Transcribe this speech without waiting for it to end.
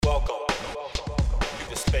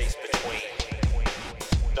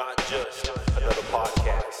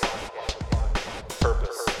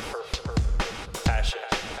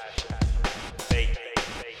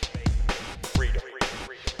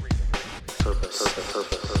Good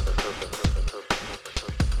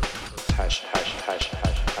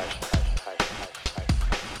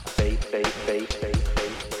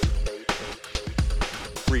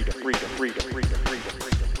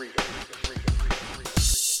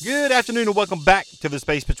afternoon and welcome back to The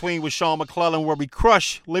Space Between with Sean McClellan, where we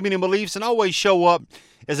crush limiting beliefs and always show up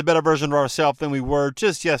as a better version of ourselves than we were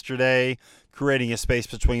just yesterday, creating a space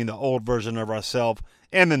between the old version of ourselves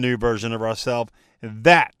and the new version of ourselves. And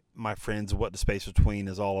that, my friends, is what The Space Between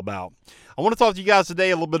is all about. I want to talk to you guys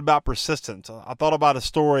today a little bit about persistence. I thought about a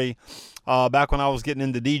story back when I was getting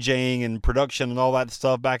into DJing and production and all that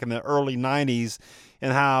stuff back in the early 90s,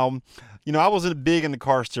 and how, I wasn't big into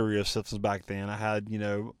car stereo systems back then. I had,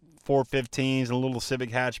 415s and a little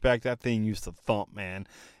Civic hatchback. That thing used to thump, man.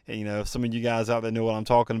 And, some of you guys out there know what I'm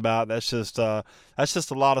talking about. That's just a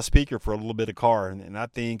lot of speaker for a little bit of car, and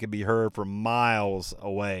that thing could be heard from miles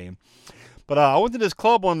away. But I went to this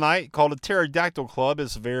club one night called the Pterodactyl Club.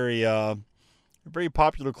 It's a very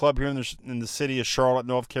popular club here in the city of Charlotte,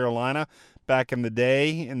 North Carolina, back in the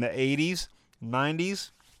day, in the 80s,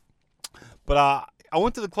 90s. But I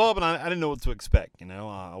went to the club, and I didn't know what to expect.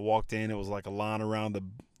 I walked in. It was like a line around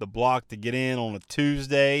the block to get in on a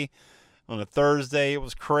Tuesday. On a Thursday, it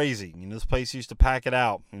was crazy. This place used to pack it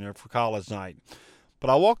out, for college night. But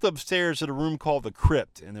I walked upstairs to the room called the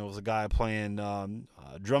Crypt, and there was a guy playing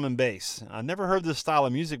drum and bass. I never heard this style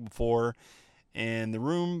of music before, and the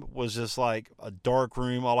room was just like a dark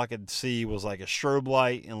room. All I could see was like a strobe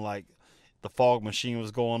light, and like the fog machine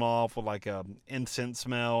was going off with like a incense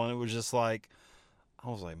smell, and it was just like, I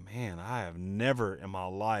was like, man, I have never in my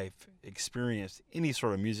life experienced any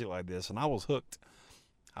sort of music like this, and I was hooked.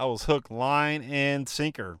 I was hooked line and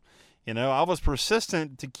sinker. I was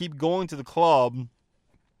persistent to keep going to the club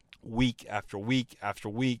week after week after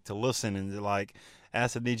week to listen and to like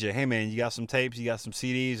ask the DJ, hey man, you got some tapes, you got some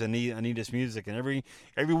CDs, I need this music. And every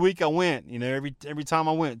week I went, every time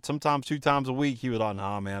I went, sometimes 2 times a week, he was like,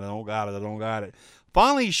 nah man, I don't got it.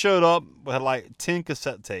 Finally he showed up with like 10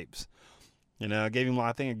 cassette tapes. I gave him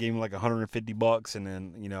like $150, and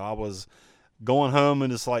then, I was going home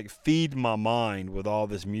and just like feed my mind with all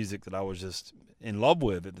this music that I was just in love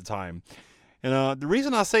with at the time. And the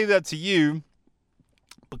reason I say that to you,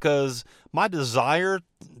 because my desire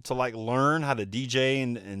to like learn how to DJ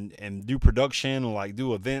and do production and like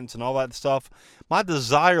do events and all that stuff, my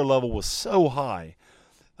desire level was so high.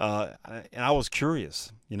 And I was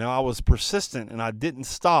curious, I was persistent, and I didn't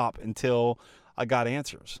stop until I got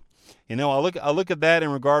answers. I look at that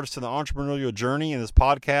in regards to the entrepreneurial journey and this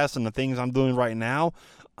podcast and the things I'm doing right now.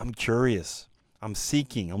 I'm curious. I'm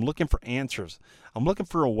seeking. I'm looking for answers. I'm looking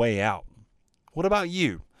for a way out. What about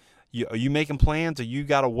you? Are you making plans? Or you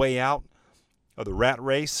got a way out of the rat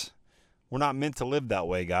race? We're not meant to live that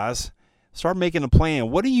way, guys. Start making a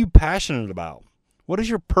plan. What are you passionate about? What is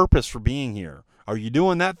your purpose for being here? Are you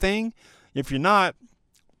doing that thing? If you're not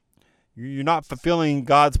fulfilling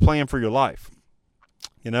God's plan for your life.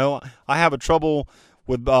 I have a trouble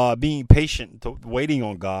with being patient, waiting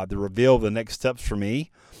on God to reveal the next steps for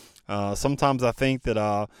me. Sometimes I think that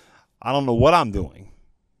I don't know what I'm doing,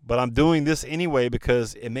 but I'm doing this anyway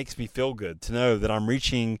because it makes me feel good to know that I'm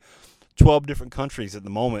reaching 12 different countries at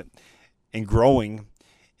the moment and growing,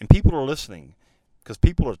 and people are listening because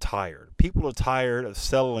people are tired. People are tired of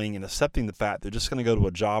settling and accepting the fact they're just going to go to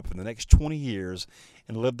a job for the next 20 years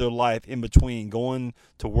and live their life in between going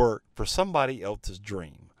to work for somebody else's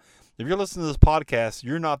dream. If you're listening to this podcast,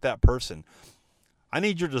 you're not that person. I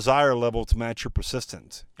need your desire level to match your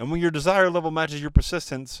persistence. And when your desire level matches your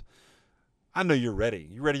persistence, I know you're ready.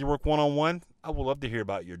 You ready to work one-on-one? I would love to hear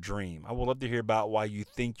about your dream. I would love to hear about why you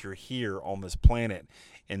think you're here on this planet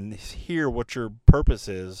and hear what your purpose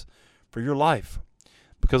is for your life.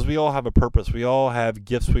 Because we all have a purpose. We all have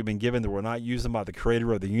gifts we've been given that we're not using by the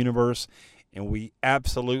creator of the universe. And we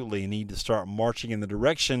absolutely need to start marching in the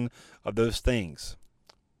direction of those things.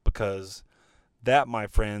 Because that, my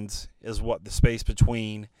friends, is what the space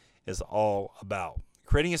between is all about.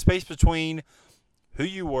 Creating a space between who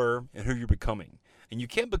you were and who you're becoming. And you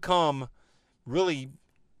can't become, really,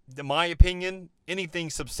 in my opinion,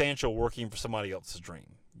 anything substantial working for somebody else's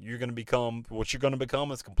dream. What you're going to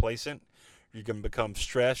become is complacent. You're going to become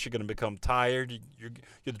stressed. You're going to become tired. Your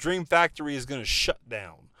dream factory is going to shut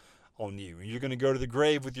down on you. And you're going to go to the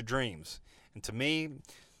grave with your dreams. And to me,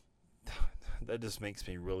 that just makes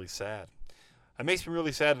me really sad. It makes me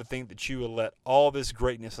really sad to think that you will let all this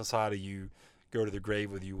greatness inside of you go to the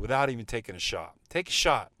grave with you without even taking a shot. Take a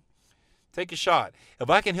shot. Take a shot. If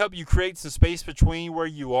I can help you create some space between where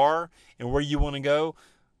you are and where you want to go,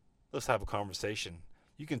 let's have a conversation.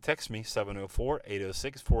 You can text me,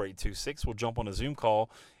 704-806-4826. We'll jump on a Zoom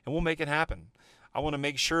call, and we'll make it happen. I want to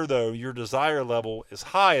make sure, though, your desire level is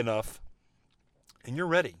high enough and you're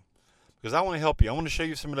ready, because I want to help you. I want to show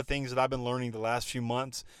you some of the things that I've been learning the last few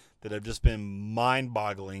months that have just been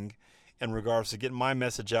mind-boggling in regards to getting my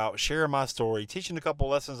message out, sharing my story, teaching a couple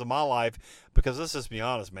lessons of my life, because let's just be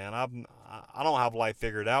honest, man, I don't have life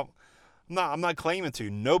figured out. I'm not claiming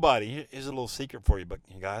to. Nobody, here's a little secret for you, but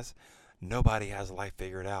you guys, nobody has life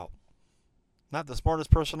figured out. Not the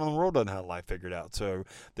smartest person in the world doesn't have life figured out. So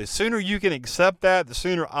the sooner you can accept that, the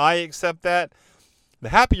sooner I accept that, the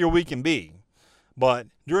happier we can be. But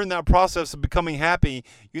during that process of becoming happy,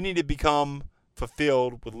 you need to become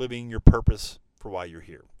fulfilled with living your purpose for why you're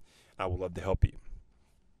here. I would love to help you.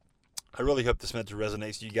 I really hope this message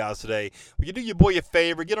resonates to you guys today. Will you do your boy a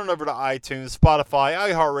favor? Get on over to iTunes, Spotify,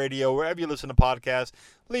 iHeartRadio, wherever you listen to podcasts.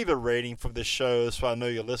 Leave a rating for this show so I know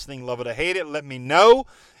you're listening. Love it or hate it, let me know.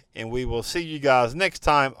 And we will see you guys next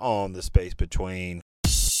time on The Space Between.